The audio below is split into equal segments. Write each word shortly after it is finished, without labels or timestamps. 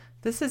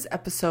This is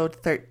episode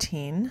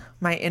 13,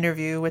 my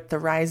interview with the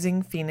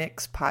Rising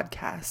Phoenix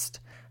podcast.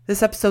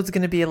 This episode's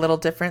going to be a little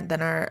different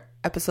than our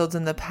episodes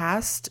in the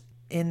past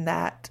in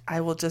that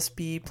I will just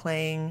be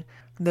playing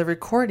the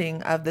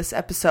recording of this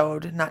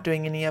episode, not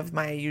doing any of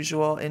my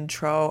usual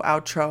intro,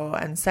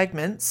 outro, and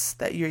segments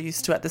that you're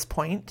used to at this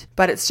point.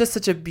 But it's just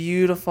such a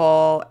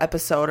beautiful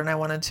episode, and I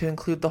wanted to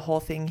include the whole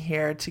thing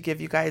here to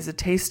give you guys a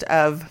taste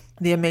of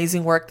the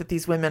amazing work that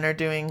these women are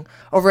doing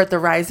over at the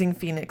Rising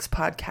Phoenix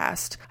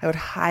podcast. I would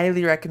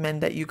highly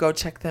recommend that you go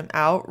check them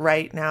out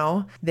right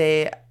now.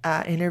 They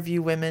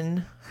interview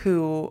women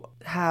who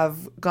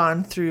have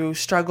gone through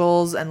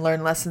struggles and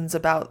learned lessons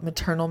about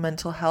maternal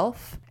mental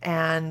health.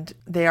 And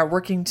they are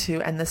working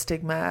to end the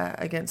stigma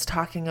against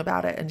talking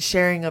about it and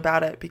sharing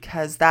about it,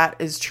 because that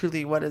is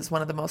truly what is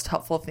one of the most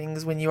helpful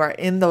things when you are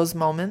in those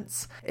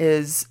moments,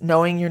 is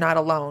knowing you're not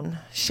alone,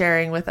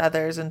 sharing with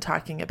others and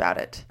talking about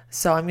it.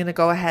 So I'm going to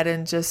go ahead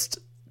and just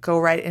go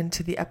right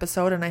into the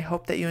episode, and I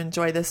hope that you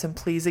enjoy this. And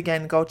please,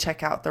 again, go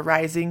check out the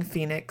Rising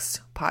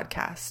Phoenix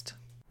podcast.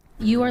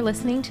 You are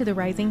listening to the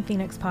Rising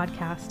Phoenix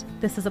podcast.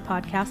 This is a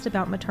podcast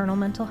about maternal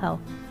mental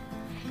health.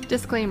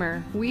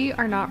 Disclaimer, we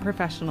are not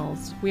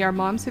professionals. We are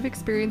moms who've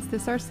experienced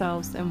this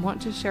ourselves and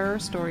want to share our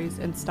stories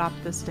and stop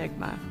the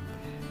stigma.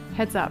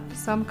 Heads up,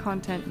 some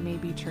content may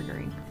be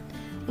triggering.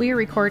 We are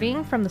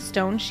recording from the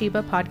Stone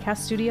Sheba podcast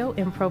studio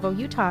in Provo,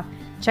 Utah.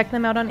 Check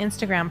them out on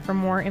Instagram for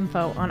more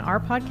info on our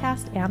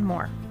podcast and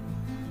more.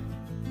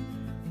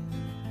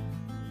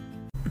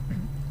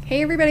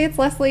 Hey everybody, it's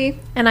Leslie.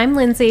 And I'm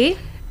Lindsay.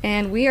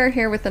 And we are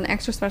here with an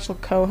extra special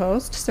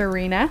co-host,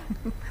 Serena.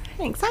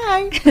 Thanks.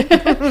 Hi.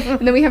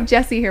 And then we have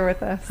Jessie here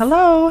with us.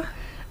 Hello.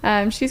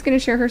 She's going to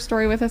share her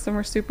story with us, and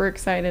we're super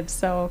excited.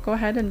 So go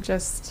ahead and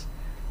just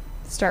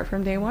start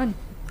from day one.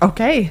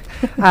 Okay.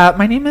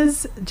 My name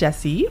is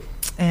Jessie,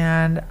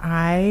 and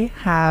I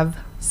have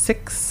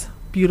 6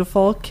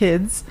 beautiful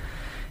kids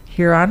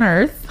here on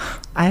earth.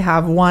 I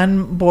have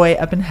one boy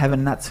up in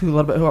heaven. That's a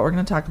little bit what we're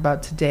going to talk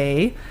about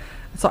today.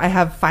 So I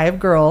have 5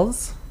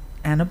 girls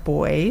and a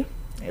boy,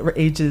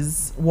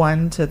 ages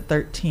 1 to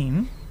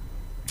 13.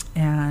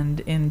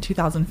 And in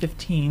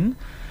 2015,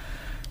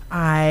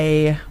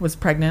 I was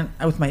pregnant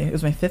with it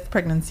was my 5th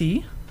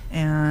pregnancy.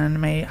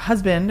 And my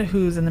husband,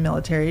 who's in the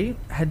military,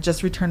 had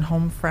just returned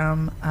home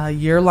from a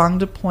year-long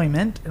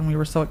deployment. And we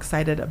were so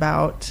excited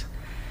about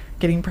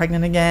getting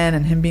pregnant again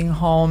and him being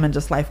home and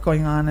just life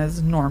going on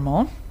as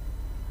normal.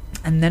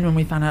 And then when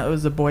we found out it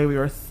was a boy, we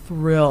were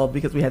thrilled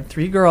because we had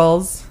 3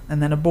 girls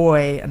and then a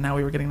boy. And now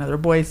we were getting another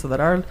boy so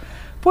that our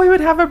boy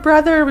would have a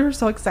brother. We were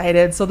so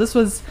excited. So this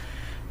was,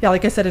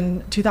 like I said,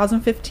 in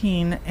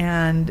 2015.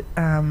 And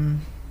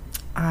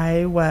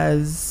I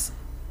was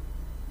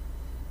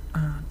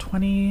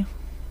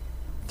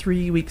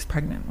 23 weeks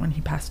pregnant when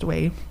he passed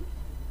away.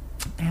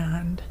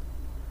 And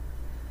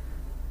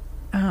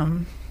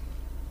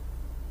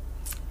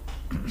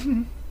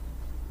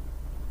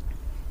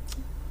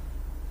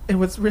it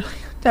was really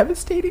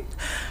devastating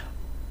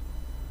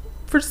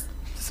for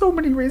so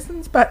many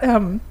reasons, but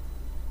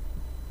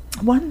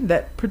one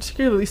that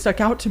particularly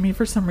stuck out to me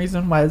for some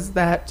reason was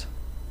that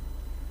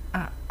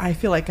I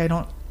feel like I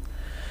don't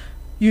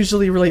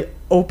usually really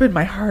open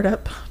my heart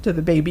up to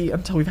the baby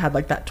until we've had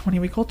like that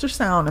 20-week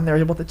ultrasound and they're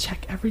able to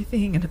check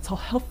everything and it's all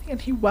healthy,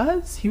 and he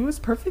was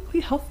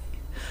perfectly healthy.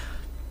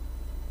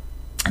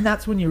 And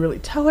that's when you really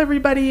tell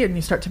everybody and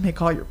you start to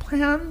make all your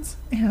plans.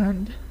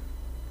 And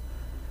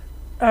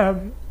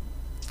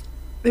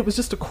it was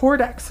just a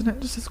cord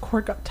accident. Just his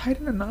cord got tied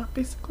in a knot,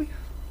 basically.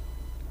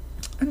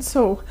 And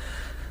so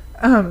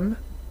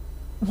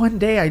one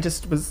day I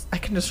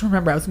can just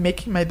remember I was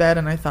making my bed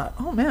and I thought,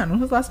 oh man, when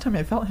was the last time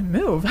I felt him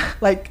move?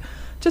 Like,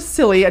 just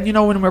silly. And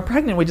when we're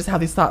pregnant, we just have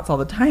these thoughts all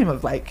the time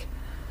of like,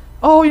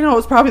 oh, it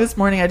was probably this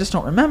morning, I just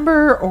don't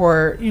remember.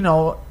 Or,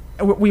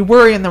 we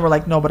worry and then we're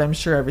like, no, but I'm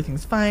sure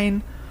everything's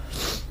fine.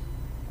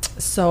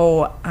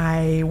 So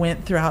I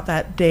went throughout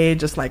that day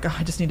just like,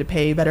 I just need to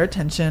pay better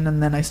attention.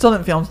 And then I still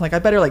didn't feel him. So like, I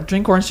better like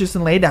drink orange juice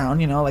and lay down,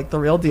 like the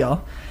real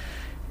deal.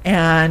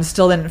 And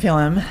still didn't feel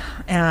him.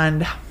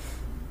 And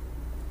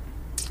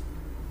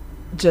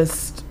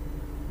just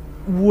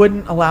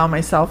wouldn't allow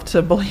myself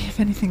to believe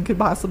anything could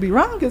possibly be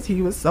wrong because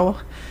he was so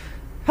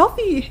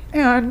healthy.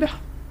 And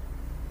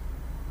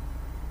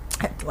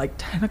at like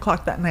 10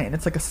 o'clock that night, and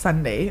it's like a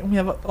Sunday, and we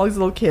have all these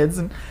little kids,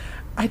 and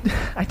I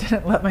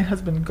didn't let my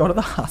husband go to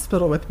the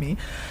hospital with me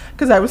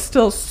because I was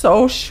still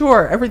so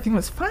sure everything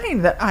was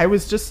fine, that I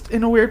was just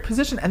in a weird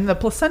position. And the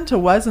placenta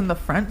was in the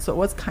front, so it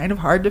was kind of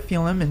hard to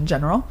feel him in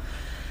general,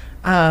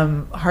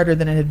 harder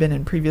than it had been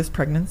in previous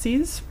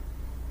pregnancies.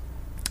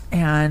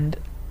 And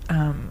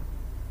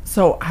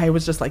so I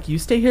was just like, you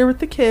stay here with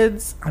the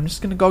kids. I'm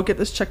just going to go get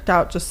this checked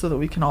out just so that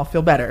we can all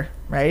feel better,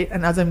 right?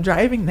 And as I'm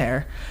driving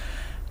there,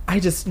 I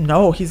just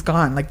know he's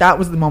gone. Like, that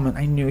was the moment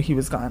I knew he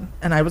was gone.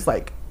 And I was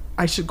like,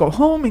 I should go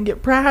home and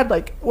get Brad.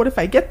 Like, what if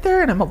I get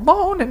there and I'm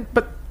alone?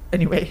 But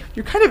anyway,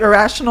 you're kind of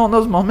irrational in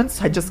those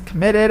moments. I just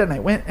committed and I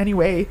went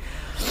anyway.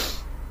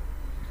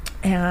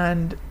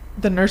 And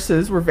the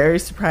nurses were very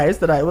surprised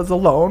that I was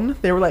alone.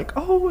 They were like,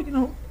 oh, you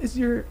know,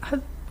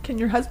 can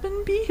your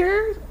husband be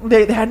here?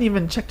 They hadn't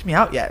even checked me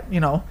out yet, you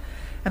know.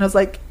 And I was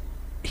like,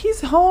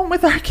 he's home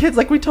with our kids.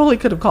 Like, we totally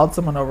could have called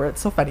someone over.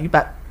 It's so funny.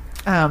 But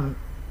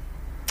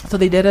so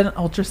they did an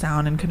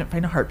ultrasound and couldn't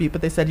find a heartbeat,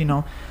 but they said, you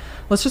know,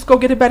 let's just go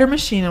get a better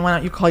machine, and why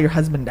don't you call your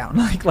husband down?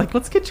 like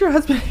let's get your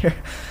husband here.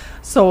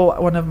 So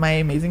one of my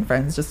amazing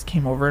friends just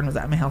came over and was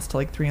at my house till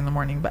like 3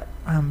 a.m. But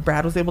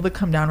Brad was able to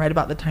come down right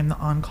about the time the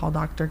on-call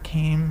doctor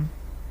came,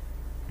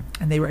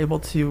 and they were able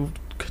to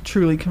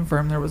truly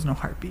confirm there was no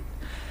heartbeat.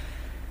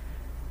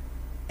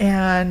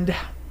 And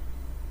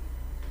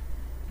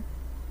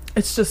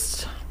it's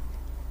just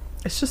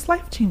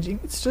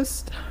life-changing. It's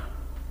just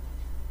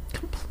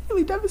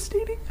completely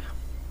devastating.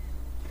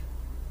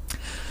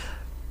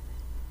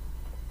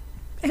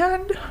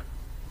 And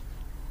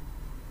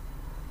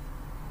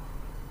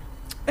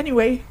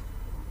anyway,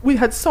 we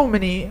had so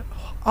many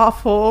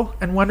awful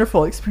and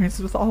wonderful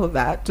experiences with all of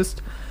that.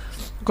 Just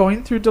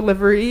going through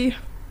delivery.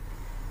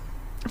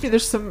 I mean,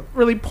 there's some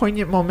really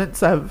poignant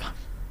moments of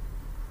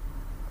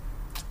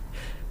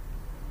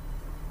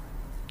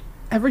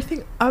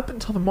everything up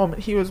until the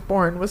moment he was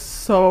born was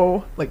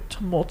so like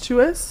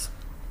tumultuous,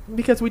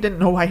 because we didn't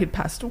know why he'd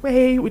passed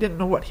away. We didn't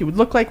know what he would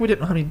look like. We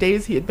didn't know how many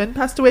days he had been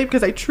passed away,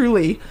 because I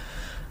truly,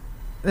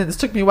 and this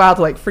took me a while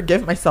to like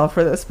forgive myself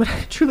for this, but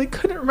I truly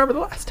couldn't remember the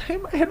last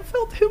time I had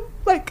felt him,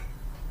 like,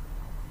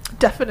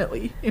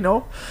 definitely, you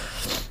know.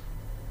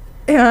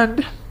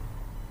 And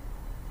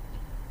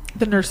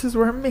the nurses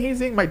were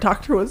amazing. My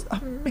doctor was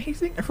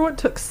amazing. Everyone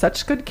took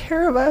such good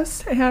care of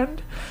us,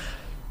 and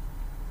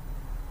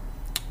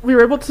we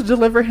were able to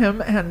deliver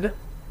him. And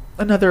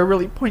another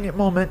really poignant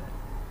moment,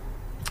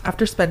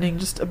 after spending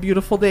just a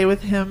beautiful day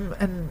with him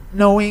and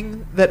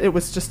knowing that it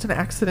was just an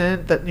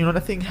accident, that, you know,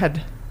 nothing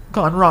had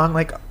gone wrong,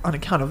 like on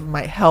account of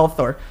my health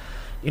or,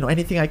 you know,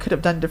 anything I could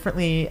have done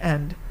differently,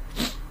 and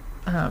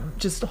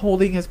just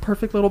holding his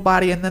perfect little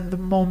body. And then the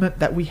moment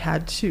that we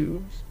had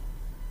to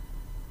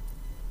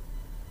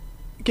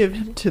give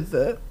him to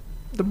the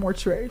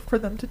mortuary for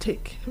them to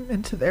take him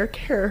into their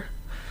care,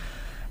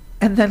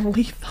 and then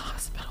leave the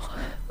hospital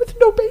with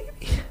no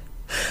baby.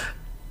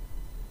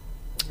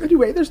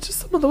 Anyway, there's just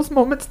some of those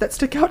moments that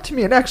stick out to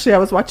me. And actually, I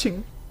was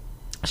watching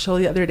a show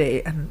the other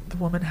day, and the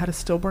woman had a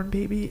stillborn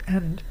baby,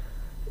 and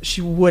she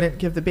wouldn't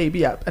give the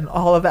baby up, and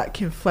all of that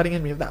came flooding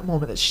in me of that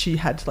moment that she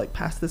had to like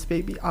pass this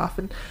baby off.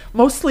 And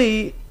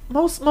mostly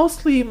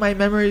my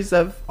memories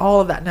of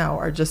all of that now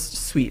are just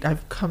sweet.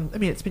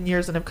 It's been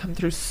years, and I've come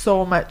through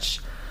so much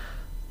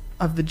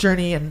of the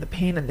journey and the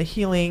pain and the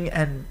healing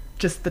and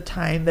just the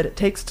time that it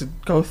takes to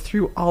go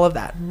through all of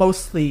that.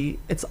 Mostly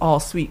it's all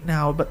sweet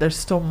now, but there's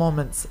still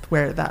moments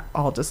where that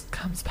all just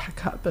comes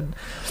back up, and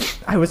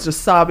I was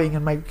just sobbing,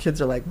 and my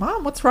kids are like,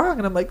 Mom, what's wrong?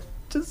 And I'm like,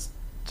 just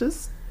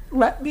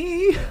let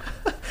me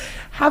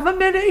have a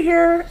minute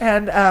here.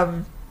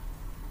 And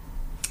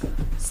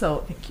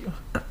so thank you.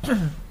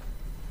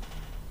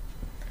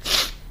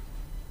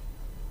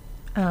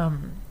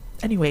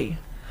 Anyway,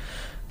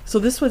 so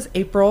this was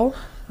April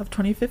of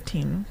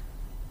 2015.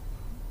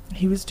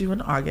 He was due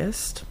in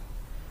August,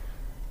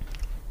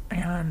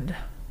 and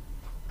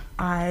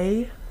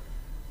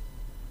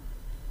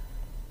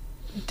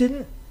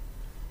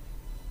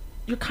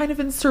you're kind of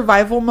in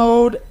survival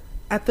mode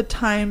at the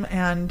time,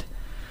 and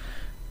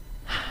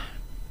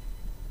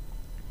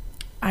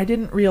I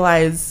didn't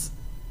realize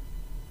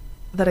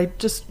that I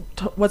just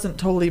wasn't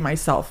totally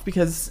myself,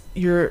 because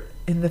you're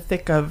in the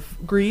thick of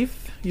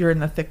grief. You're in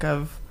the thick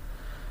of,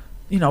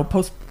 you know,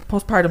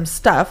 postpartum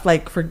stuff.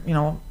 Like, for, you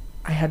know,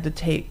 I had to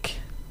take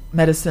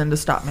medicine to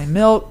stop my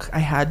milk. I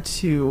had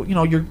to, you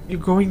know, you're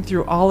going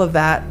through all of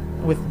that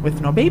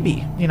with no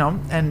baby, you know,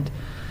 and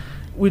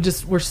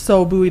we're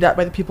so buoyed up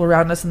by the people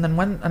around us. And then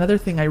another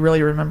thing I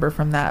really remember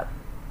from that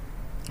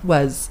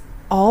was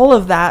all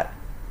of that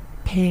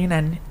pain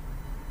and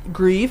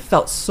grief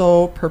felt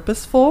so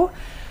purposeful,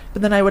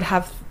 but then I would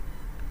have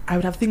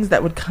things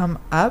that would come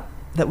up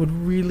that would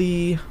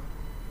really,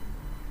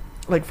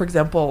 like, for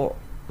example,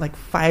 like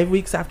 5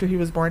 weeks after he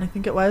was born, I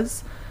think it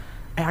was,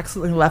 I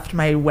accidentally left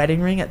my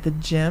wedding ring at the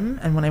gym,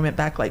 and when I went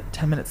back like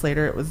 10 minutes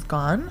later, it was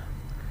gone.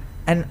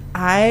 And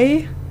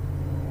I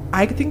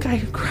think I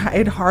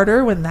cried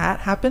harder when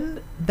that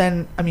happened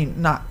than, I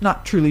mean,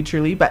 not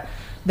truly, but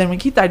then when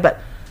Keith died.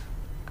 But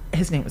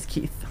his name was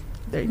Keith.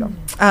 There you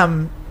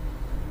go.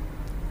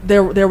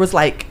 There was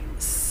like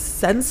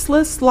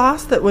senseless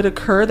loss that would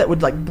occur that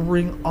would like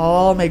bring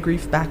all my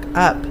grief back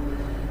up,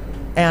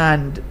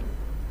 and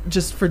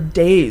just for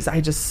days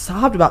I just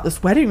sobbed about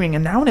this wedding ring.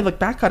 And now when I look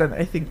back on it,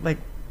 I think, like,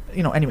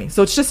 you know, anyway,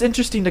 so it's just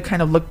interesting to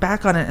kind of look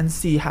back on it and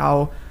see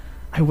how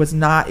I was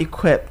not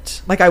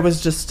equipped. Like, I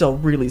was just still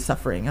really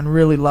suffering and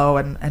really low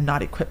and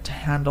not equipped to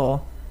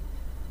handle,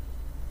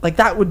 like,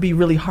 that would be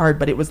really hard,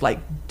 but it was like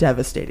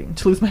devastating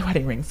to lose my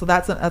wedding ring. So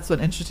that's an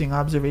interesting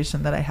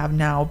observation that I have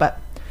now. But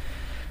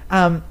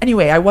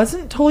anyway, I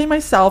wasn't totally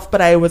myself, but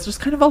I was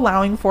just kind of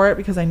allowing for it,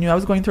 because I knew I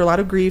was going through a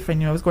lot of grief. I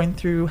knew I was going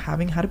through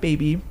having had a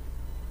baby.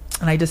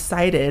 And I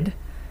decided,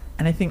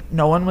 and I think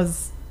no one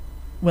was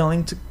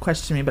willing to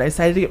question me, but I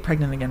decided to get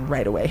pregnant again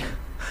right away.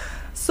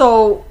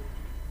 So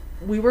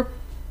we were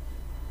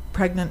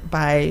pregnant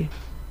by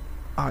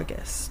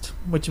August,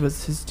 which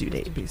was his due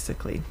date,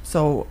 basically.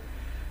 So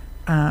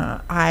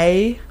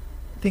I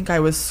think I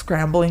was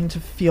scrambling to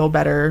feel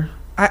better.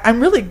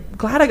 I'm really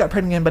glad I got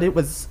pregnant again, but it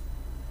was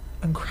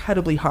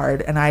incredibly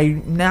hard. And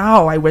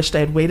I wished I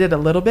had waited a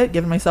little bit,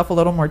 given myself a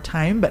little more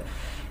time. But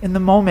in the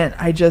moment,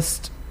 I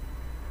just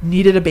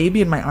needed a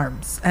baby in my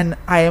arms, and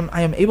I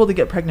am able to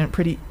get pregnant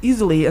pretty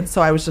easily. And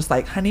so I was just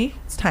like, honey,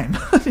 it's time.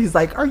 He's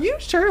like, are you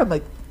sure? I'm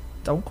like,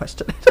 don't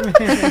question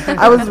it.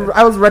 I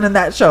was running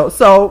that show.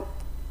 So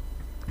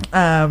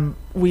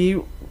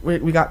we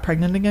got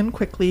pregnant again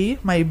quickly.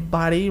 My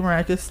body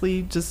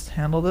miraculously just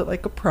handled it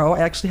like a pro. I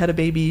actually had a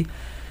baby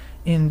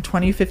in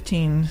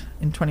 2015,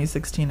 in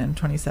 2016, and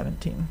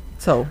 2017.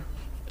 So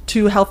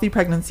 2 healthy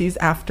pregnancies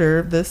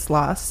after this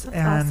loss. That's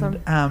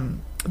and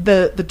awesome.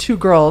 The 2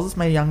 girls,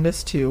 my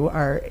youngest 2,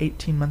 are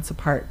 18 months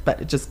apart,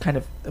 but it's just kind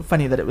of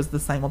funny that it was the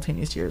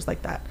simultaneous years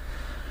like that.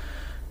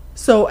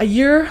 So a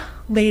year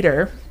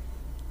later,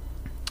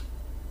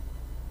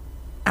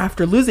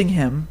 after losing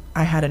him,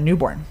 I had a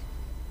newborn.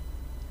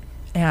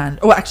 And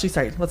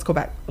let's go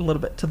back a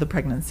little bit to the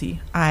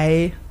pregnancy.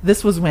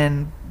 This was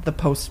when the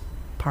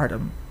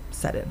postpartum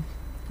set in,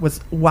 was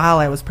while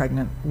I was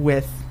pregnant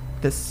with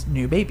this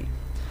new baby.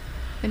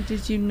 And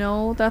did you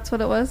know that's what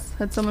it was?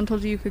 Had someone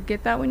told you could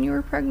get that when you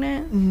were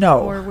pregnant?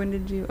 No. Or when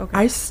did you? Okay.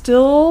 I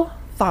still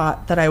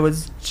thought that I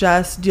was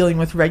just dealing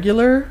with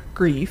regular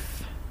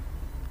grief.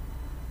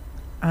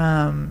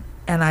 And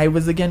I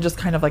was, again, just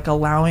kind of like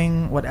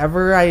allowing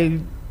whatever I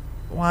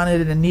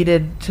wanted and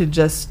needed to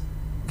just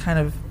kind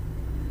of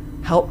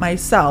help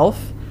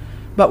myself.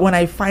 But when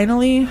I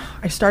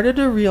started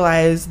to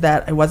realize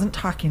that I wasn't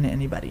talking to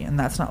anybody, and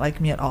that's not like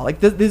me at all.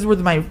 Like these were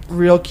my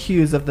real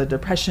cues of the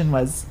depression,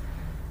 was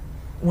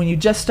when you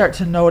just start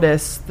to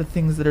notice the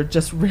things that are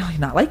just really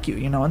not like you,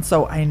 And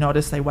so I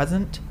noticed I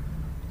wasn't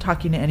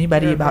talking to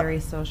anybody You're about a very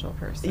social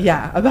person.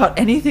 Yeah, about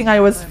anything I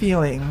was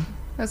feeling.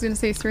 I was going to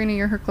say, Serena,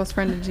 you're her close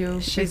friend. Did you?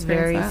 She's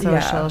very that?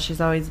 social. Yeah. She's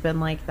always been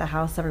like the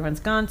house everyone's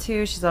gone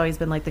to. She's always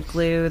been like the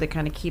glue that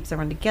kind of keeps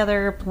everyone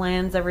together,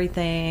 plans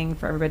everything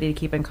for everybody to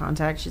keep in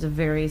contact. She's a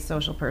very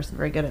social person,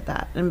 very good at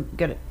that, and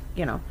good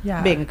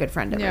at being a good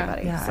friend to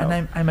everybody. Yeah, so.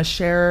 and I'm a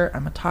sharer.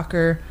 I'm a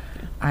talker.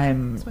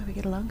 That's why we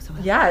get along so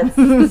well. Yeah,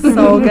 it's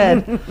so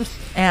good.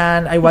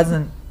 And I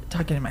wasn't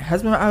talking to my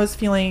husband what I was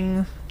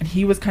feeling, and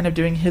he was kind of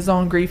doing his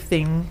own grief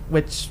thing,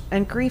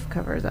 and grief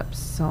covers up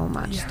so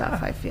much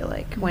stuff. I feel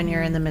like when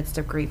you're in the midst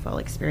of grief while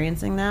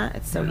experiencing that,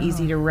 it's so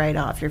easy to write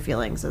off your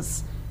feelings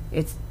as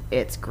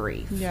it's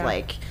grief. Yeah.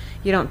 Like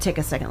you don't take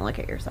a second look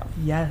at yourself.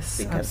 Yes,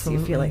 because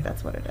absolutely. you feel like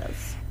that's what it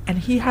is. And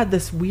he had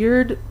this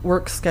weird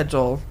work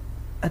schedule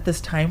at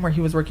this time where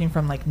he was working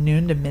from like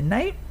noon to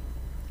midnight,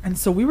 and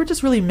so we were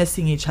just really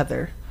missing each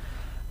other.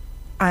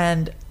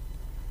 And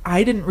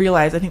I didn't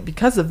realize, I think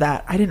because of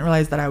that, I didn't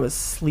realize that I was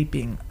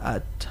sleeping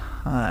a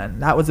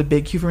ton. That was a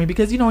big cue for me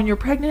because, when you're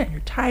pregnant and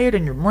you're tired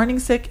and you're morning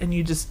sick and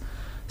you just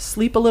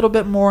sleep a little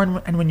bit more,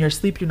 and when you're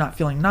asleep, you're not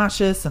feeling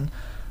nauseous. And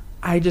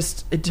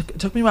it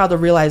took me a while to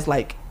realize,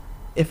 like,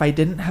 if I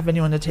didn't have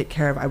anyone to take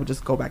care of, I would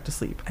just go back to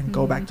sleep and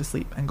go back to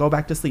sleep and go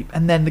back to sleep.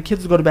 And then the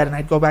kids would go to bed and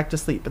I'd go back to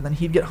sleep. And then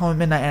he'd get home at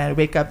midnight and I'd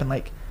wake up and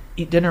like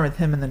eat dinner with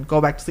him and then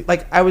go back to sleep.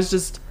 Like I was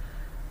just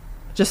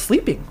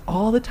sleeping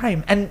all the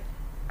time. And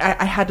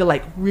I had to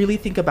like really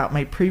think about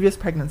my previous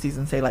pregnancies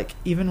and say, like,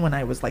 even when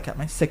I was like at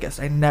my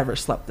sickest, I never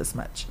slept this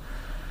much.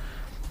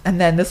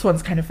 And then this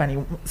one's kind of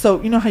funny.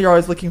 So you know how you're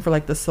always looking for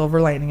like the silver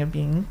lining of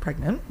being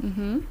pregnant?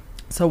 Mm-hmm.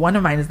 So one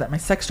of mine is that my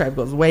sex drive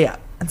goes way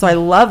up. And so I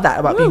love that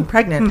about being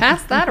pregnant.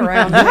 Pass that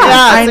around. Yeah,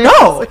 I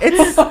know.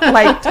 It's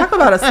like, talk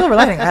about a silver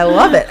lining. I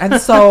love it.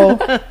 And so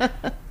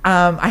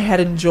I had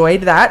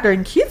enjoyed that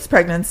during Keith's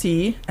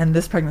pregnancy, and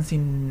this pregnancy,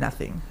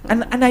 nothing.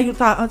 And I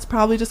thought, it's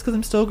probably just because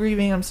I'm still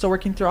grieving. I'm still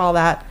working through all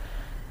that.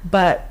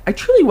 But I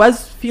truly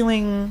was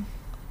feeling,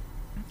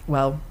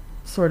 well,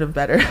 sort of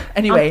better.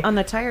 Anyway. On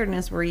the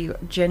tiredness, were you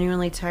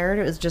genuinely tired?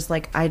 It was just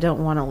like, I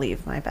don't want to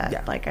leave my bed.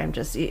 Yeah. Like,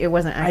 it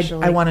wasn't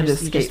actually. I wanted to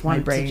escape. escape You just my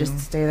wanted brain. to just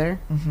stay there.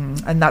 Mm-hmm.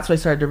 And that's what I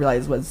started to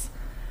realize was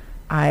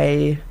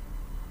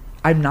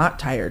I'm not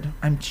tired.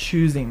 I'm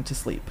choosing to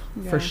sleep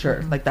for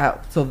sure. Mm-hmm. Like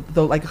that. So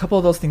like a couple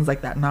of those things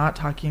like that, not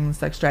talking,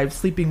 sex drive,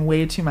 sleeping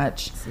way too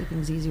much.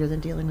 Sleeping's easier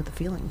than dealing with the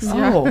feelings.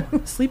 Oh,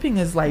 sleeping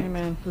is like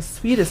Amen. The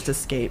sweetest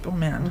escape. Oh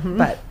man,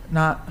 but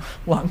not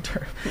long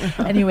term.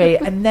 Anyway,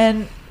 and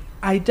then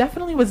I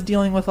definitely was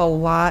dealing with a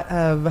lot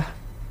of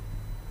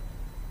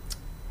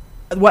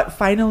what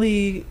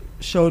finally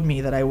showed me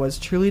that I was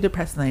truly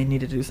depressed and I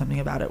needed to do something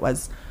about it.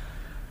 Was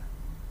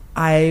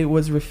I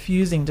was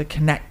refusing to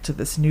connect to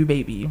this new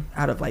baby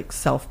out of like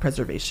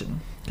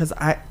self-preservation, because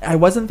I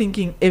wasn't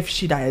thinking if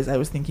she dies, I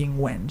was thinking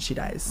when she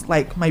dies.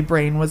 Like my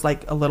brain was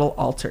like a little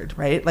altered,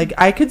 right? Like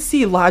I could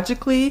see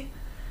logically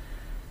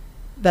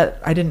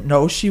that I didn't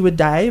know she would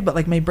die, but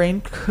like my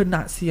brain could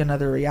not see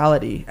another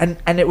reality. And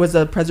it was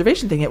a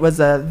preservation thing. It was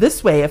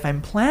this way, if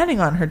I'm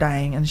planning on her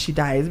dying and she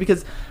dies,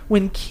 because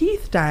when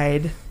Keith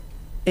died,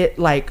 it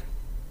like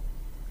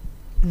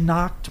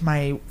knocked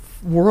my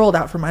world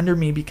out from under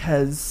me,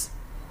 because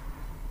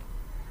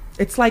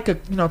it's like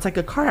it's like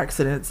a car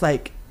accident. It's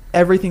like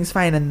everything's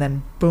fine, and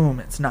then boom,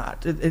 it's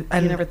not. You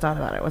never thought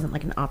about it. It wasn't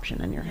like an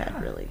option in your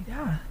head, really.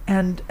 Yeah.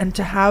 And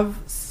to have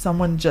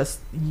someone just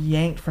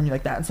yanked from you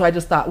like that. And so I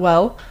just thought,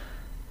 well,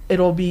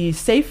 it'll be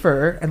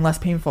safer and less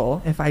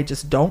painful if I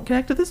just don't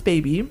connect with this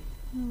baby,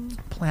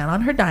 plan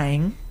on her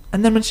dying,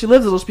 and then when she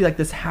lives, it'll just be like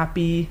this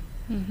happy.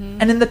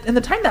 And in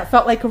the time, that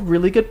felt like a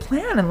really good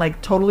plan and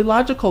like totally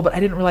logical, but I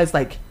didn't realize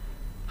like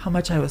how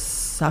much I was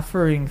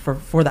suffering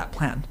for that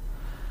plan.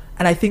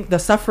 And I think the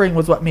suffering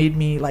was what made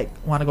me like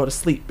want to go to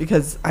sleep,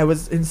 because I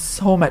was in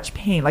so much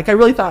pain. Like I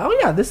really thought, oh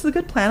yeah, this is a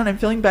good plan and I'm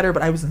feeling better,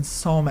 but I was in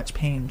so much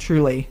pain,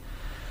 truly.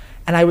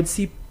 And I would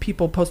see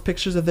people post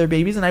pictures of their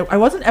babies, and I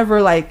wasn't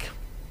ever like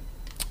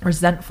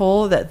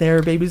resentful that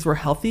their babies were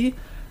healthy,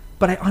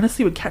 but I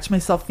honestly would catch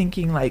myself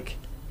thinking like,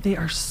 they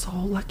are so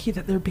lucky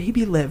that their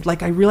baby lived.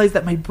 Like I realized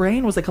that my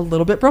brain was like a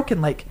little bit broken.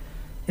 Like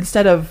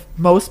instead of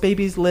most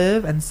babies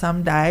live and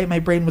some die, my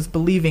brain was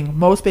believing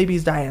most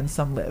babies die and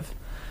some live.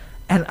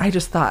 And I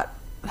just thought,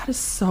 that is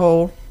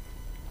so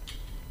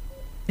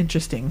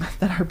interesting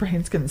that our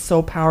brains can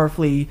so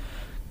powerfully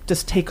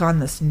just take on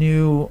this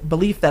new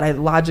belief that I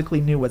logically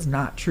knew was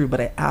not true,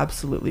 but I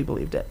absolutely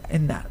believed it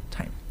in that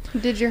time.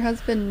 Did your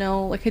husband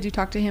know, like, had you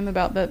talked to him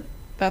about that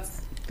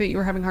you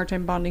were having a hard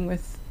time bonding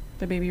with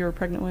the baby you were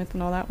pregnant with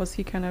and all that? Was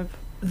he kind of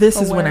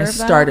This is when I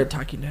started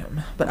talking to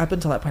him. But up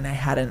until that point, I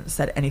hadn't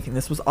said anything.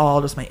 This was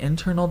all just my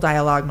internal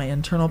dialogue, my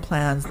internal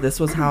plans. This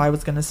was how I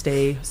was going to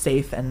stay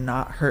safe and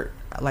not hurt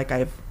like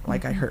I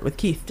hurt with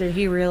Keith. Did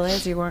he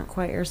realize you weren't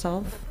quite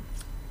yourself?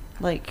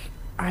 Like,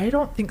 I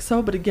don't think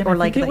so, but again, or I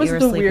like think it was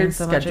the weird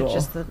so schedule.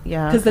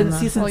 Because then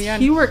since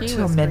he worked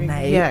till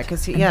midnight. Yeah,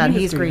 because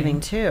he's grieving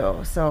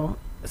too. So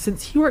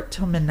since he worked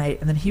till midnight,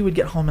 and then he would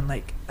get home and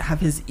like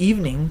have his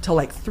evening till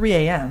like 3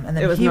 a.m. and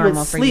then he would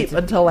sleep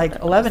until like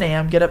 11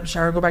 a.m., get up,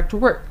 shower, go back to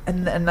work.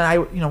 And I,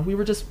 we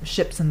were just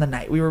ships in the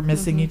night. We were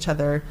missing each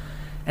other.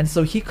 And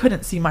so he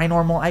couldn't see my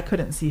normal. I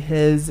couldn't see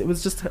his. It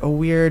was just a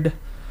weird.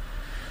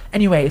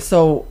 Anyway,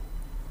 so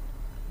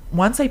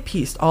once I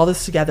pieced all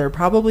this together,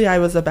 probably I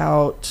was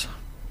about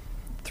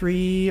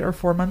 3 or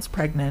 4 months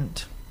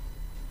pregnant,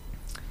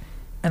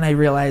 and I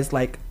realized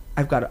like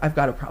I've got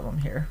a problem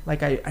here.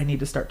 Like I need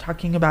to start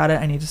talking about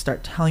it. I need to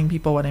start telling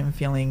people what I'm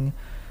feeling.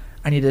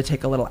 I need to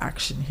take a little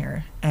action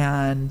here.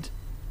 And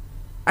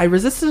I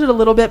resisted it a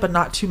little bit, but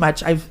not too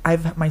much.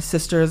 My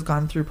sister has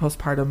gone through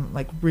postpartum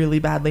like really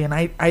badly,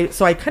 and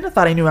so I kind of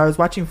thought I knew what I was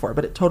watching for,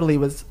 but it totally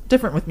was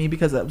different with me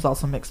because it was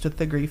also mixed with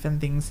the grief and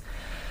things.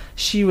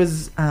 She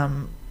was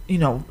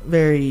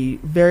very,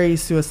 very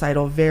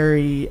suicidal,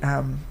 very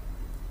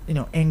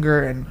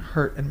anger and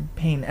hurt and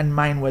pain, and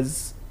mine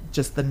was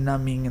just the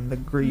numbing and the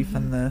grief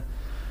and the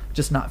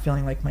just not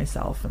feeling like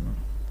myself. And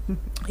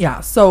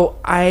yeah, so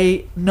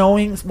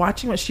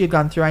watching what she had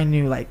gone through, I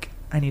knew like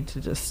I need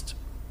to just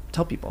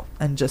tell people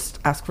and just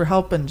ask for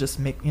help and just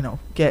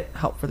get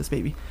help for this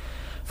baby,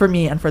 for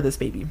me and for this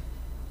baby.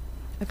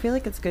 I feel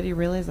like it's good you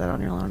realize that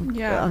on your own.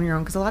 Yeah. On your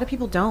own, because a lot of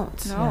people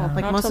don't. No, yeah.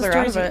 Like most of the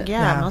stories,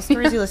 most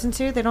stories you listen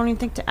to, they don't even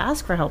think to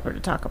ask for help or to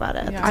talk about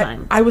it at the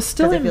time. I was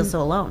still they feel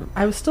so alone.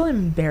 I was still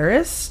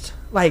embarrassed.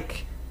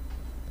 Like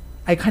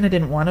I kind of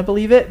didn't want to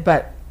believe it,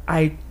 but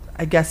I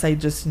guess I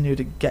just knew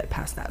to get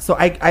past that. So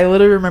I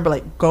literally remember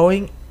like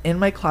going in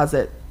my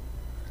closet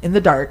in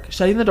the dark,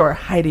 shutting the door,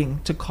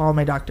 hiding to call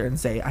my doctor and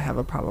say, I have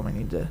a problem. I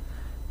need to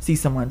see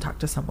someone, talk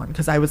to someone.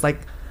 Because I was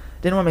like,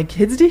 didn't want my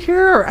kids to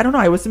hear, or I don't know.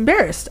 I was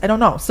embarrassed. I don't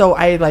know. So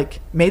I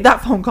like made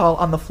that phone call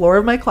on the floor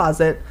of my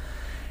closet,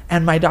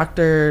 and my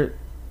doctor,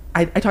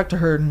 I talked to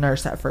her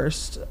nurse at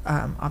first,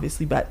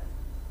 obviously, but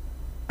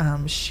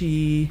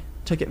she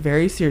took it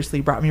very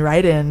seriously, brought me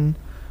right in,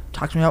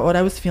 talked to me about what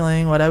I was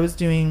feeling, what I was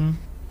doing,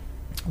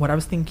 what I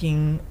was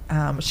thinking.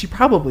 She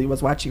probably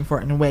was watching for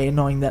it in a way,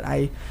 knowing that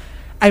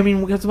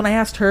because when I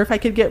asked her if I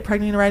could get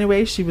pregnant right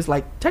away, she was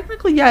like,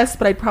 technically yes,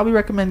 but I'd probably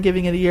recommend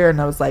giving it a year. And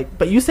I was like,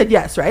 but you said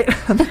yes, right?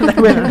 And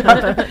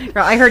then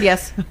I heard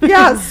yes.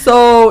 Yeah,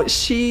 so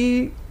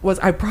she was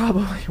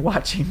probably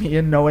watching me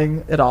and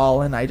knowing it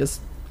all. And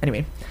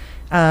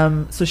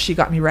so she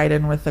got me right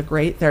in with a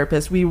great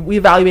therapist. We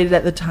evaluated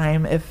at the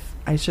time if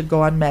I should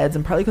go on meds,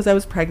 and partly because I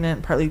was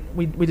pregnant, partly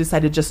we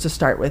decided just to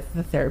start with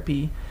the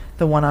therapy,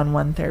 the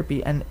one-on-one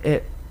therapy, and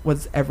it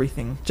was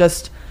everything.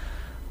 Just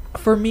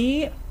for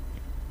me,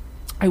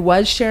 I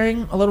was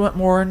sharing a little bit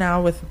more now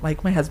with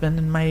like my husband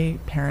and my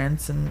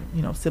parents and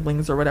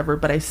siblings or whatever,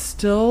 but I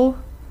think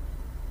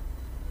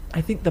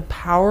the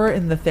power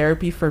in the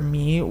therapy for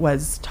me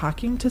was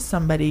talking to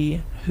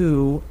somebody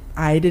who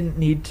I didn't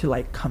need to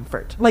like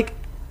comfort. Like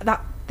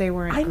that they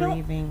weren't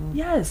grieving.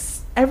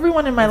 Yes,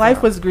 everyone in my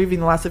life was grieving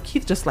the loss of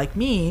Keith, just like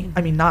me.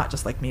 I mean, not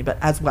just like me, but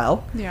as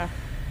well. Yeah.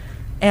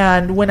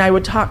 And when I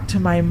would talk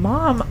to my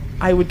mom,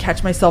 I would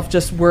catch myself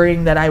just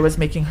worrying that I was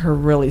making her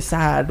really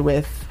sad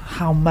with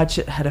how much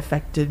it had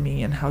affected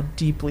me and how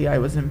deeply I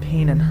was in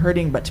pain and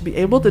hurting. But to be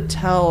able to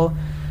tell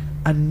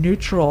a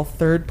neutral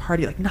third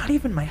party, like not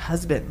even my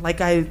husband,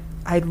 like I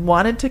I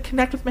wanted to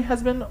connect with my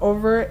husband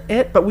over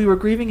it, but we were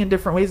grieving in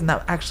different ways, and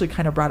that actually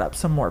kind of brought up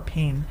some more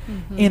pain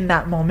in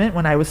that moment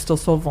when I was still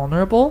so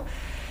vulnerable.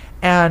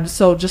 And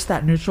so just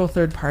that neutral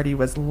third party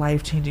was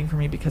life-changing for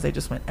me, because I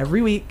just went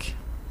every week.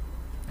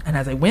 And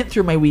as I went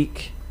through my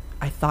week,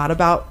 I thought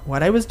about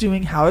what I was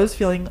doing, how I was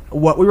feeling,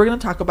 what we were going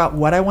to talk about,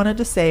 what I wanted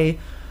to say,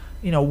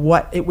 you know,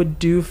 what it would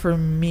do for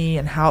me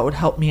and how it would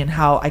help me, and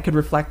how I could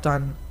reflect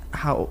on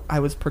how I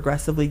was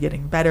progressively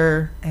getting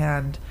better.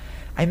 And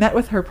I met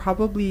with her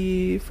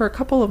probably for a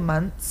couple of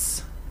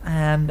months,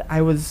 and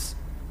I was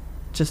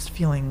just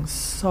feeling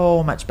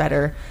so much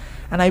better.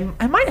 And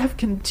I might have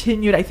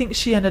continued. I think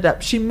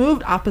she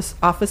moved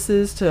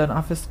offices to an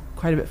office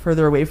quite a bit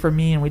further away from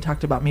me, and we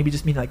talked about maybe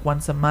just meeting like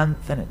once a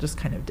month, and it just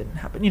kind of didn't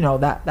happen. You know,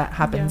 that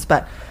happens. Yeah.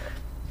 But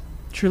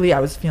truly, I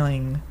was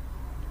feeling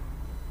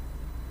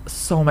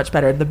so much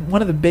better.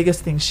 One of the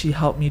biggest things she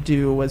helped me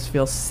do was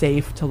feel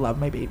safe to love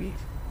my baby.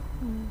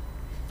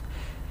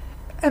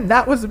 And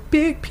that was a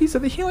big piece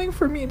of the healing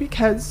for me,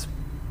 because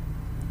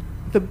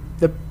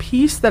the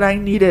piece that I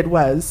needed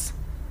was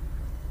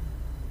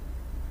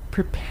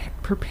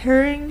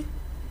preparing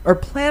or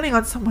planning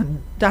on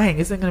someone dying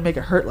isn't going to make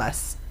it hurt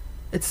less.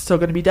 It's still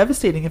going to be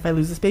devastating if I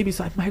lose this baby,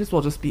 so I might as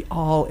well just be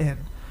all in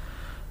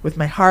with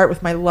my heart,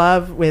 with my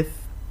love,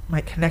 with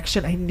my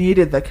connection. I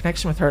needed the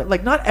connection with her.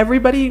 Like, not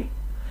everybody,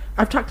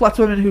 I've talked to lots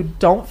of women who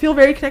don't feel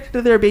very connected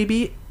to their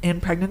baby in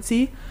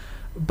pregnancy,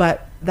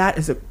 but that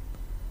is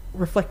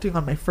reflecting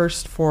on my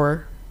first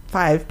 5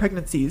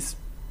 pregnancies,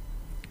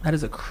 that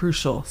is a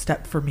crucial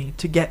step for me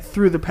to get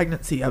through the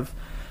pregnancy.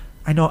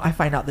 I know I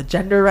find out the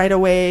gender right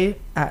away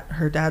at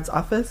her dad's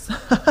office,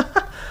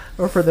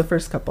 or for the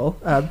first couple.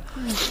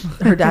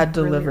 Her dad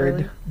delivered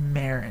really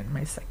Marin,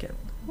 my second.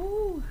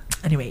 Ooh.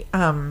 Anyway,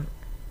 and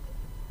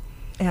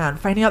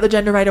finding out the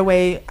gender right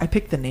away, I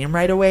picked the name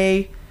right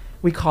away.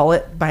 We call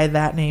it by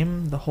that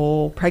name the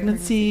whole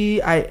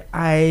pregnancy.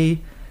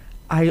 I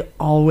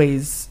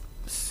always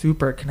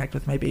super connect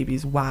with my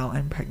babies while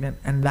I'm pregnant,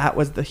 and that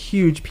was the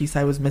huge piece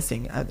I was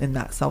missing in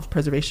that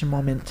self-preservation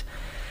moment.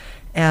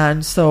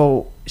 And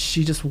so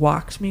she just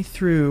walked me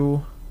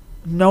through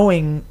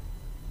knowing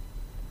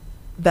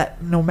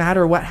that no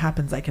matter what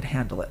happens, I could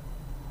handle it.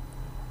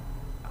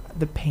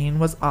 The pain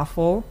was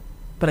awful,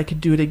 but I could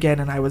do it again,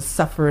 and I was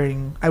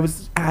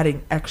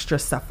adding extra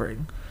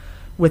suffering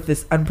with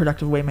this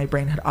unproductive way my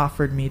brain had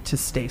offered me to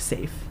stay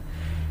safe.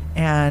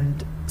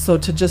 And so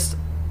to just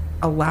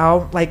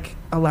allow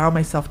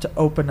myself to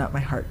open up my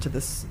heart to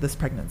this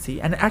pregnancy.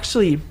 And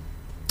actually,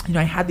 you know,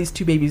 I had these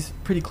 2 babies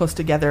pretty close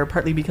together,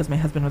 partly because my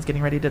husband was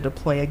getting ready to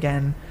deploy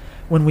again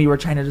when we were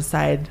trying to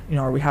decide, you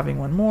know, are we having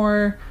one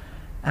more?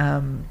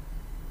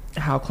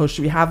 How close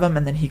should we have them?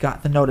 And then he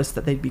got the notice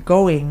that they'd be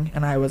going,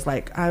 and I was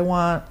like, I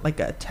want like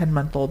a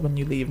 10-month-old when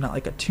you leave, not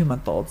like a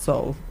 2-month-old.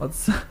 So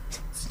let's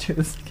do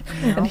this.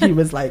 Yeah. And he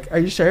was like, are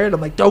you sure? And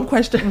I'm like, don't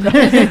question.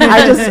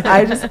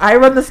 I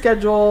run the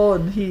schedule,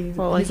 and he's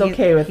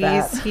okay with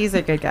that. He's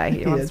a good guy.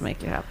 He wants to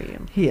make you happy.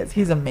 He is.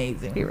 He's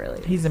amazing. He really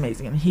is. He's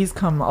amazing. And he's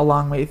come a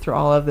long way through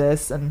all of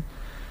this. And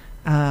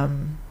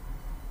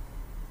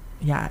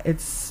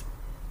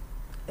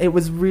it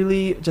was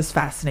really just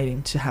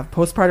fascinating to have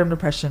postpartum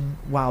depression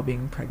while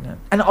being pregnant.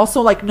 And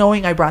also, like,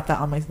 knowing I brought that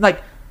on my,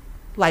 like,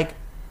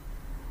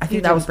 I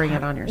think that was bring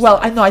it on yourself. Well,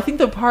 I know. I think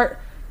the part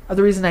of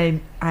the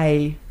reason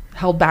I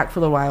held back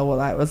for a while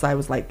I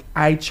was like,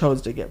 I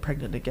chose to get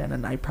pregnant again,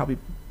 and I probably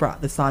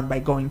brought this on by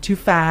going too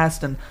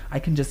fast, and I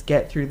can just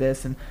get through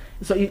this. And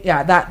so,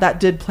 yeah, that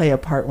did play a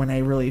part when I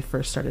really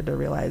first started to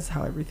realize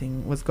how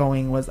everything was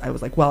going. I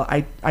was like, well,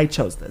 I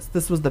chose this.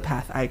 This was the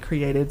path I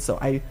created, so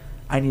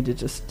I need to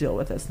just deal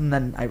with this. And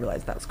then I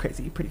realized that was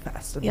crazy pretty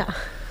fast. And yeah.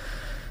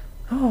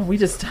 We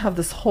just have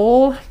this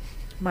whole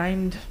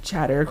mind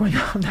chatter going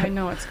on. I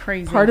know, it's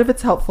crazy. Part of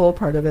it's helpful,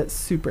 part of it's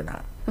super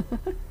not.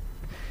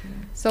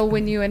 So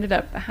when you ended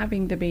up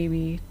having the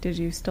baby, did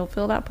you still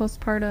feel that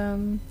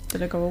postpartum?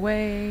 Did it go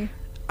away?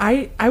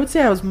 I would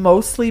say I was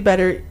mostly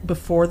better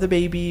before the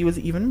baby was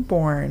even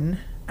born.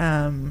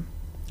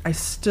 I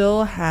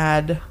still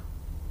had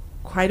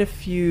quite a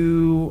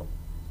few,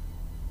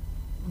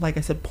 like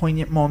I said,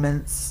 poignant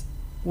moments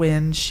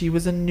when she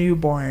was a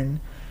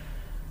newborn,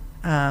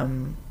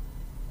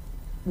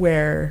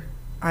 where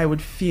I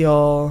would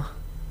feel,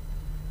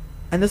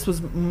 and this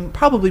was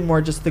probably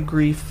more just the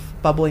grief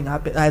bubbling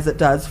up as it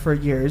does for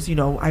years, you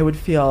know, I would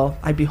feel,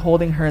 I'd be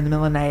holding her in the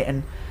middle of the night,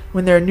 and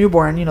when they're a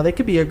newborn, you know, they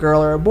could be a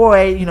girl or a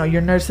boy, you know,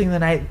 you're nursing the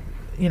night,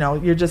 you know,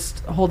 you're just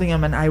holding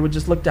him, and I would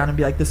just look down and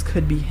be like, this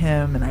could be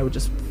him, and I would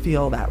just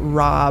feel that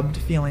robbed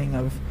feeling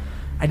of,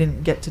 I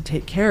didn't get to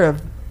take care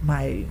of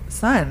my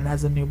son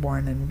as a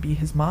newborn and be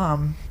his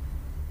mom.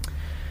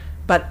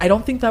 But I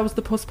don't think that was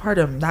the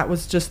postpartum. That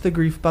was just the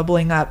grief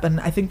bubbling up. And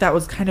I think that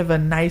was kind of a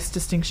nice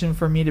distinction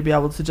for me to be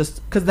able to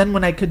just, because then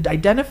when I could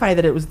identify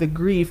that it was the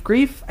grief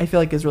I feel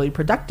like is really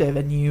productive,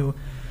 and you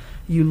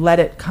let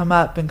it come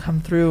up and come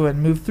through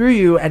and move through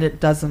you, and it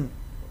doesn't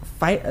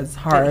fight as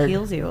hard. It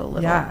heals you a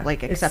little,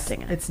 like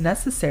accepting it. It's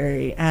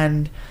necessary.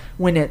 And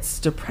when it's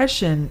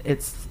depression,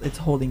 it's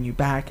holding you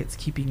back. It's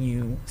keeping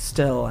you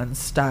still and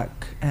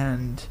stuck.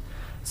 And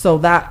so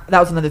that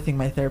was another thing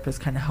my therapist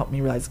kind of helped me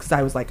realize, because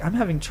I was like, I'm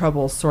having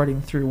trouble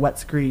sorting through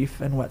what's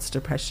grief and what's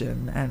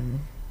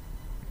depression.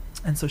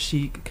 And so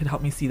she could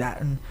help me see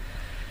that.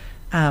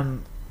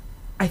 And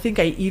I think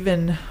I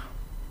even,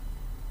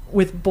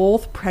 with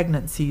both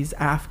pregnancies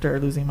after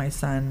losing my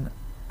son,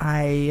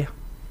 I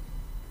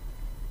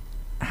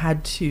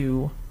had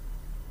to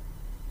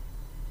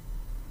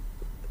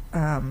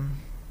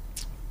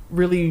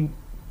really,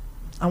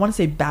 I want to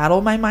say battle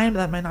my mind, but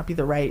that might not be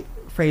the right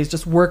phrase,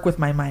 just work with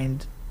my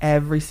mind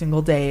every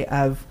single day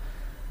of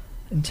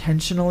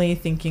intentionally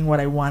thinking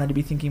what I wanted to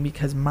be thinking,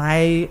 because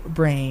my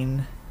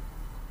brain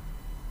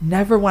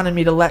never wanted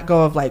me to let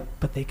go of like,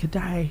 but they could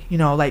die, you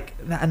know, like,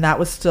 and that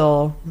was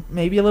still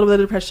maybe a little bit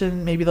of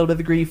depression, maybe a little bit of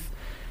the grief.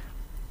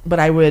 But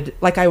I would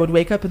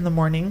wake up in the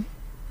morning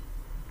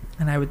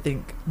and I would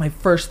think, my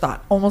first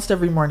thought almost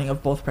every morning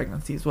of both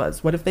pregnancies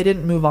was, what if they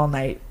didn't move all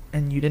night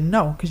and you didn't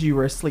know because you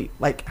were asleep?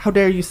 Like, how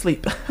dare you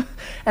sleep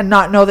and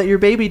not know that your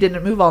baby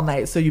didn't move all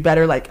night? So you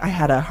better, like, I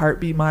had a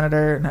heartbeat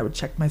monitor and I would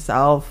check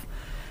myself,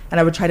 and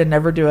I would try to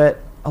never do it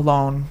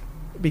alone,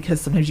 because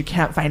sometimes you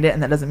can't find it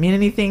and that doesn't mean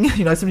anything.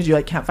 You know, sometimes you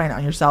like can't find it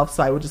on yourself.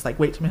 So I would just like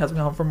wait till my husband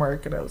got home from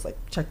work and I was like,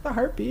 check the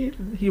heartbeat.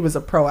 And he was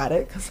a pro at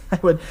it, because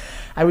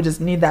I would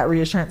just need that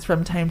reassurance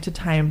from time to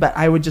time. But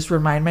I would just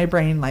remind my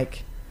brain,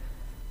 like,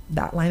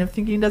 that line of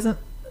thinking doesn't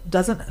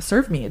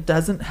serve me. It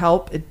doesn't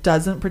help. It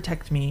doesn't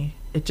protect me.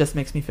 It just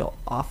makes me feel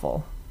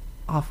awful.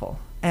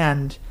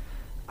 And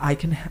I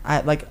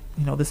like,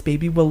 you know, this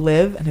baby will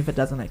live. And if it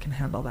doesn't, I can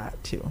handle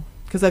that too.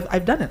 Because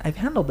I've done it. I've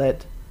handled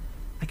it.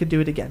 I could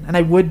do it again, and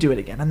I would do it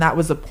again. And that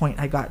was a point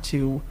I got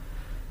to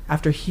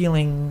after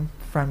healing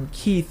from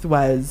Keith,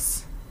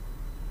 was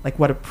like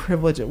what a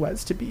privilege it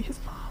was to be his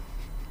mom.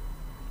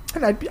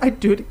 And I'd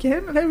do it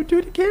again, and I would do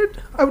it again.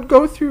 I would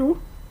go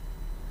through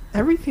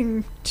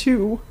everything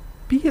to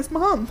be his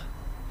mom.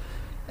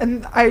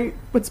 And I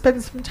would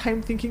spend some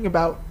time thinking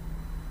about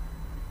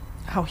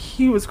how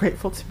he was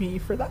grateful to me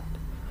for that,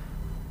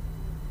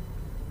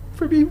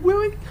 for being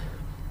willing.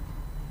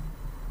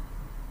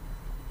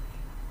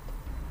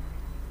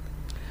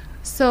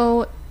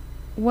 So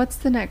what's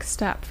the next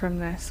step from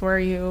this, where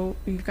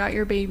you've got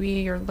your baby,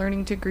 you're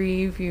learning to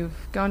grieve,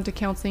 you've gone to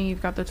counseling,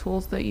 you've got the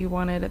tools that you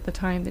wanted at the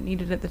time, that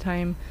needed at the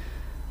time?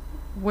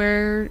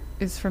 Where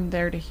is from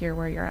there to here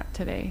where you're at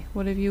today?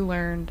 What have you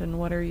learned, and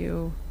what are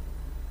you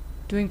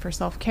doing for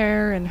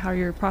self-care, and how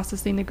you're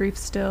processing the grief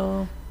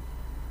still?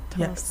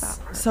 Tell us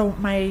that part. So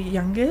my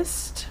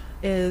youngest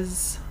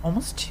is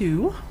almost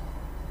 2,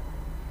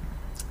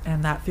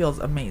 and that feels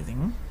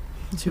amazing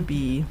to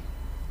be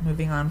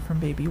moving on from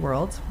baby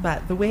world.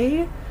 But the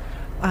way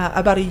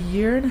about a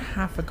year and a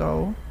half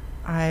ago,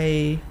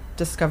 I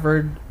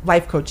discovered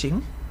life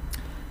coaching,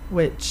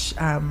 which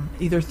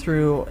either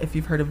through, if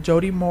you've heard of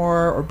Jody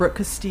Moore or Brooke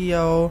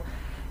Castillo,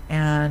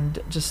 and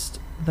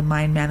just the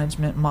mind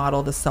management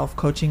model, the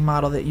self-coaching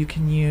model that you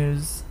can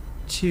use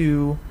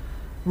to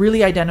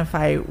really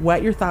identify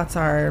what your thoughts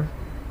are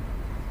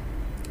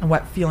and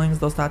what feelings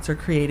those thoughts are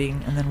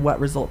creating, and then what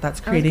result that's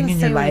creating in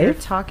your life. We were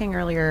talking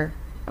earlier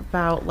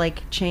about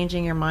like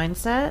changing your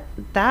mindset.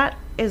 That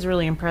is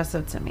really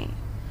impressive to me,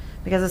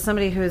 because as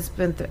somebody who's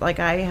been like,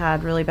 I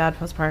had really bad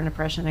postpartum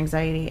depression,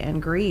 anxiety,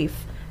 and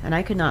grief, and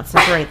I could not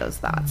separate those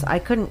thoughts. I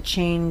couldn't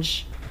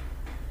change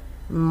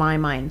my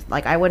mind.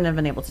 Like, I wouldn't have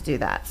been able to do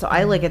that. So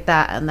I look at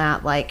that, and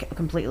that like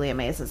completely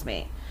amazes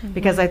me,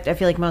 because I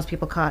feel like most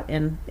people caught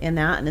in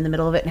that and in the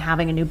middle of it and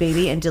having a new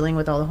baby and dealing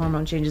with all the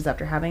hormone changes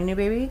after having a new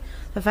baby,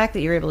 the fact that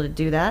you're able to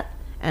do that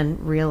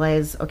and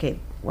realize, okay,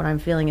 what I'm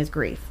feeling is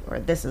grief, or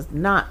this is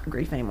not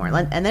grief anymore.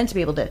 And then to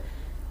be able to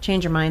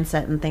change your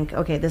mindset and think,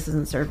 okay, this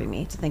isn't serving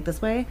me to think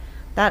this way,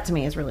 that to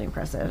me is really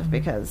impressive,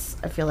 because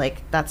I feel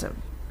like that's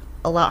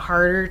a lot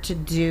harder to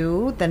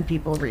do than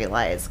people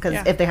realize,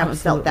 because if they haven't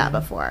felt that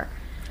before.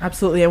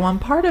 Absolutely. And one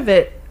part of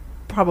it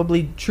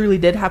probably truly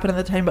did happen at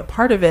the time, but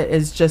part of it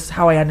is just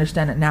how I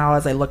understand it now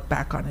as I look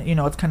back on it. You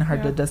know, it's kind of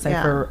hard to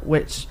decipher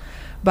which.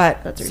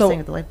 But that's what you're saying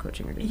with the life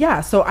coaching routine.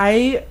 Yeah, so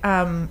I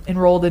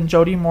enrolled in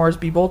Jody Moore's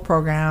Be Bold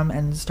program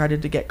and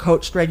started to get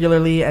coached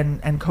regularly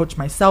and coach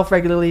myself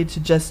regularly to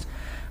just,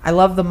 I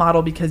love the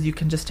model because you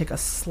can just take a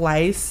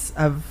slice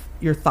of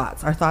your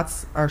thoughts. Our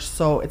thoughts are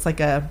so, it's like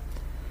a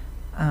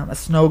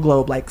snow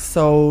globe, like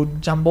so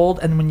jumbled,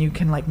 and when you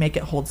can like make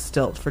it hold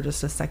still for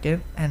just a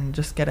second and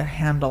just get a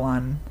handle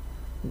on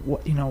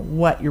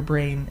what your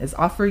brain is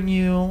offering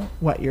you,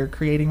 what you're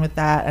creating with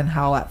that, and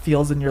how that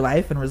feels in your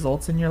life and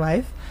results in your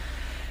life.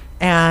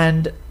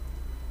 And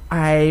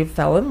I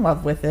fell in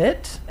love with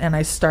it, and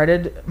I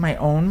started my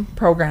own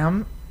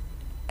program,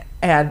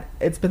 and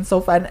it's been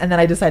so fun. And then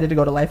I decided to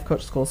go to life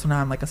coach school, so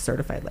now I'm like a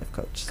certified life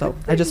coach. So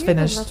I just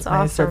finished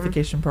my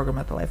certification program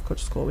at the life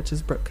coach school, which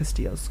is Brooke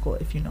Castillo's school,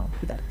 if you know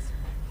who that is.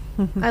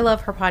 I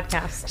love her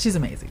podcast. She's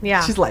amazing.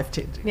 Yeah. She's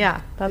life-changing.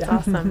 Yeah, that's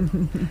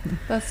awesome.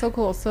 That's so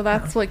cool. So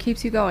that's what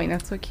keeps you going.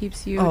 That's what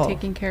keeps you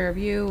taking care of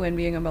you and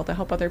being able to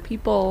help other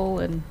people.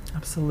 And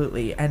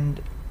absolutely.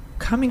 And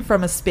coming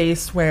from a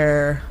space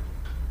where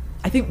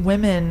I think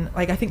women,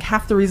 like, I think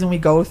half the reason we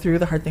go through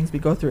the hard things we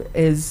go through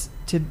is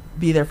to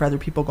be there for other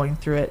people going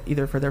through it,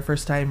 either for their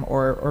first time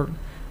or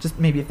just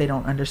maybe if they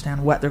don't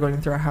understand what they're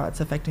going through or how it's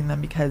affecting them,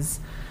 because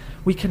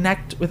we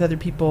connect with other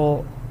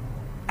people,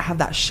 have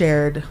that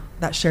shared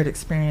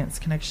experience,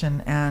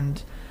 connection,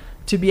 and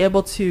to be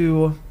able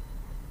to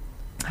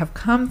have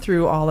come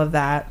through all of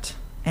that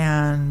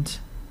and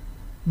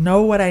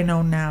know what I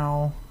know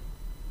now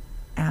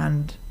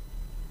and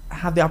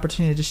have the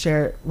opportunity to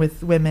share it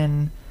with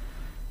women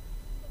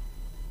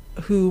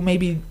who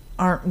maybe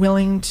aren't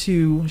willing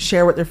to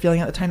share what they're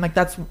feeling at the time. Like,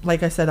 that's,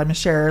 like I said, I'm a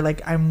sharer.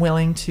 Like, I'm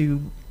willing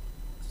to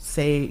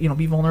say,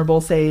 be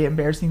vulnerable, say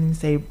embarrassing things,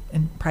 say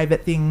in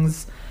private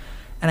things.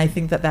 And I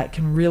think that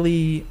can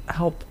really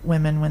help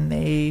women when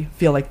they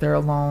feel like they're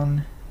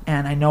alone.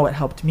 And I know it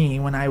helped me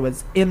when I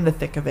was in the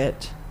thick of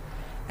it.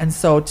 And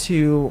so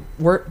to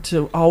work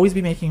to always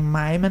be making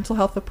my mental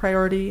health a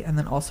priority, and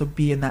then also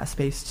be in that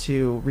space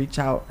to reach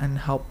out and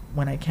help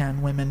when I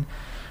can women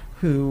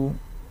who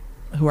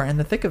are in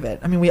the thick of it.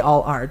 I mean, we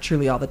all are,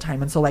 truly, all the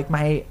time. And so, like,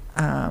 my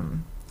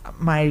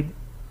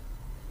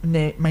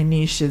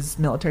niche is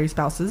military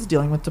spouses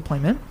dealing with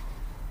deployment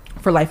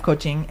for life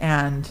coaching,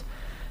 and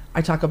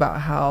I talk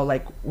about how,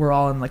 like, we're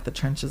all in, like, the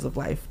trenches of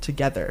life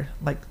together.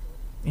 Like,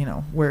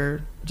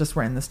 we're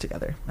in this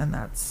together, and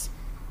that's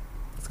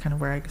kind of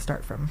where I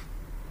start from.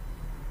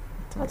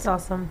 That's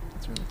awesome.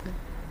 That's really cool.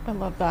 I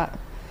love that.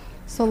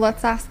 So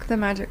let's ask the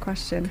magic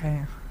question.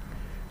 Okay.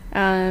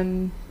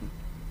 And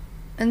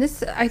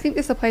this, I think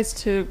this applies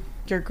to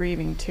your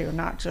grieving too,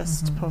 not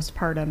just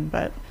postpartum,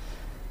 but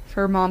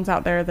for moms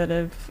out there that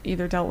have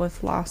either dealt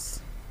with loss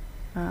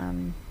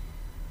or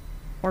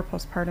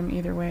postpartum,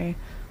 either way,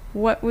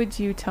 what would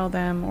you tell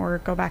them or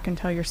go back and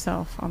tell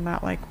yourself on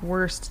that, like,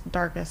 worst,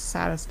 darkest,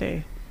 saddest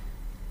day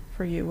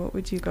for you? What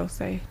would you go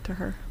say to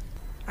her?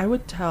 I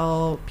would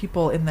tell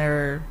people in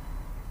their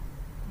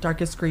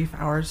darkest grief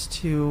hours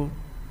to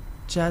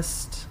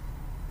just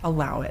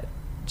allow it.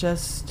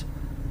 Just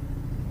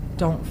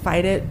don't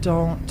fight it.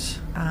 Don't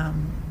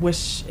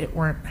wish it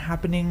weren't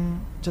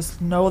happening. Just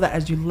know that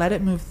as you let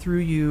it move through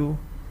you,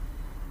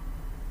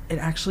 it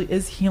actually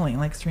is healing.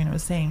 Like Serena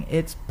was saying,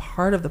 it's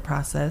part of the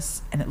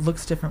process, and it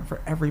looks different for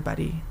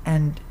everybody.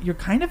 And you're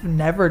kind of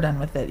never done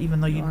with it,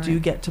 even though you do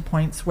get to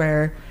points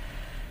where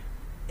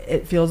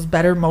it feels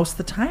better most of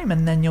the time,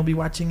 and then you'll be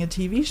watching a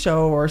TV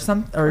show or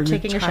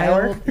taking a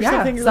shower.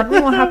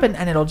 Something will happen,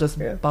 and it'll just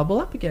bubble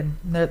up again.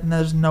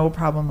 There's no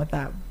problem with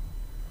that.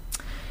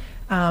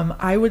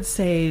 I would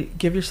say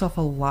give yourself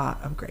a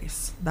lot of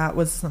grace. That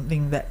was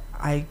something that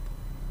I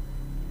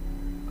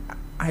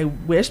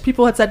wish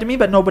people had said to me,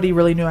 but nobody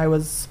really knew I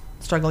was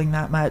struggling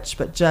that much.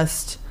 But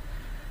just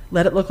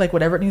let it look like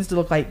whatever it needs to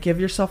look like. Give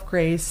yourself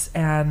grace.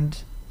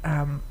 And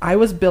I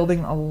was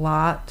building a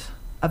lot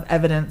of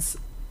evidence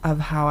of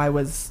how I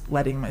was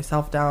letting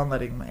myself down,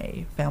 letting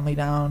my family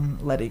down,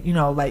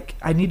 like,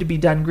 I need to be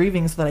done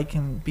grieving so that I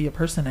can be a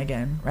person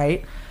again,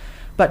 right?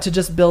 But to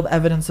just build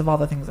evidence of all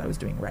the things I was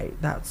doing right,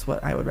 that's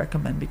what I would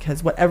recommend,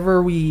 because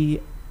whatever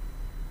we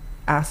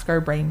ask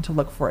our brain to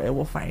look for, it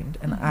will find.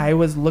 And I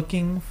was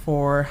looking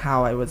for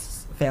how I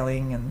was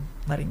failing and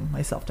letting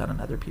myself down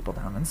and other people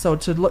down. And so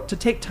to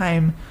take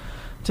time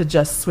to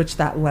just switch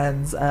that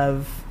lens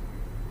of,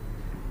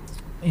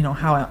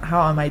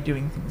 how am I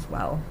doing things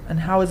well,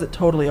 and how is it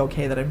totally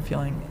okay that I'm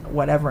feeling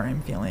whatever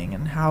I'm feeling,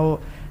 and how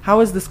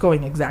is this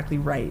going exactly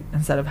right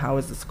instead of how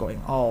is this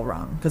going all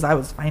wrong, because I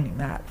was finding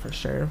that for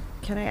sure.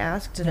 Can I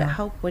ask, did it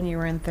help when you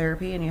were in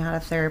therapy and you had a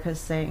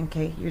therapist saying,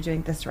 okay, you're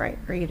doing this right,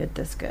 or you did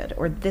this good,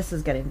 or this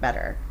is getting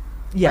better?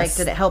 Yes. Like,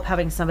 did it help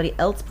having somebody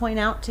else point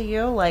out to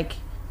you, like,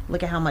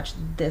 look at how much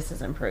this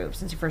has improved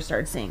since you first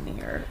started seeing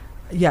me? Or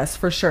yes,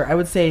 for sure. I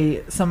would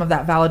say some of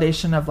that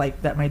validation of,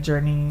 like, that my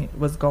journey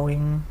was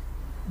going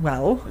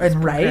well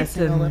and right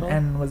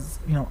and was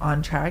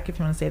on track, if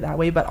you want to say it that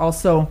way. But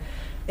also,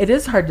 it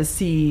is hard to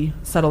see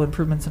subtle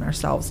improvements in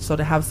ourselves. So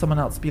to have someone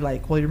else be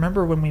like, well, you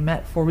remember when we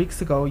met 4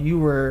 weeks ago, you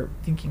were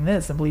thinking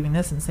this and believing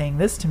this and saying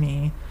this to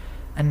me,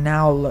 and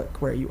now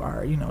look where you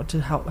are.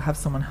 To have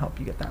someone help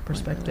you get that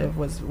perspective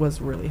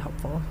was really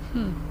helpful.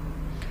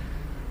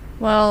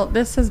 Well,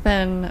 this has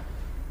been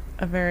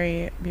a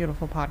very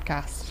beautiful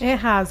podcast. It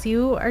has.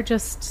 You are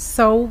just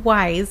so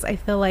wise. I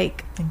feel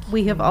like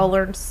we have all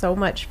learned so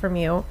much from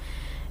you,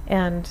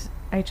 and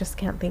I just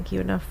can't thank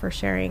you enough for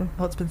sharing.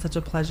 Well, it's been such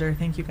a pleasure.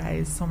 Thank you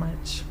guys so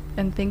much.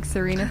 And thanks,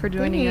 Serena, for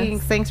joining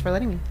us. Thanks for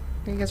letting me.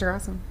 You guys are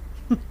awesome.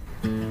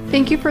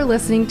 Thank you for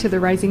listening to the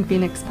Rising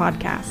Phoenix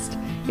podcast.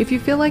 If you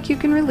feel like you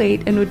can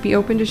relate and would be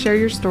open to share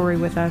your story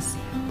with us,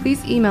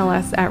 please email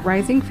us at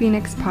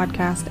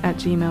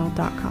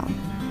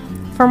risingphoenixpodcast@gmail.com.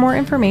 For more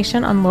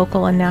information on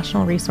local and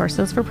national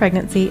resources for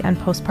pregnancy and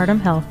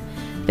postpartum health,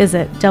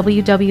 visit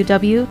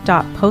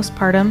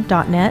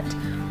www.postpartum.net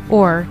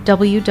or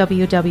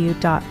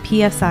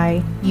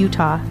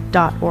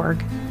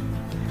www.psiutah.org.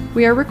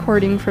 We are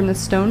recording from the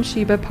Stone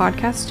Sheba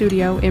Podcast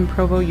Studio in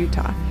Provo,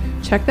 Utah.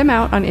 Check them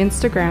out on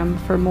Instagram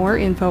for more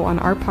info on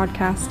our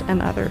podcast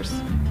and others.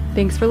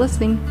 Thanks for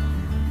listening.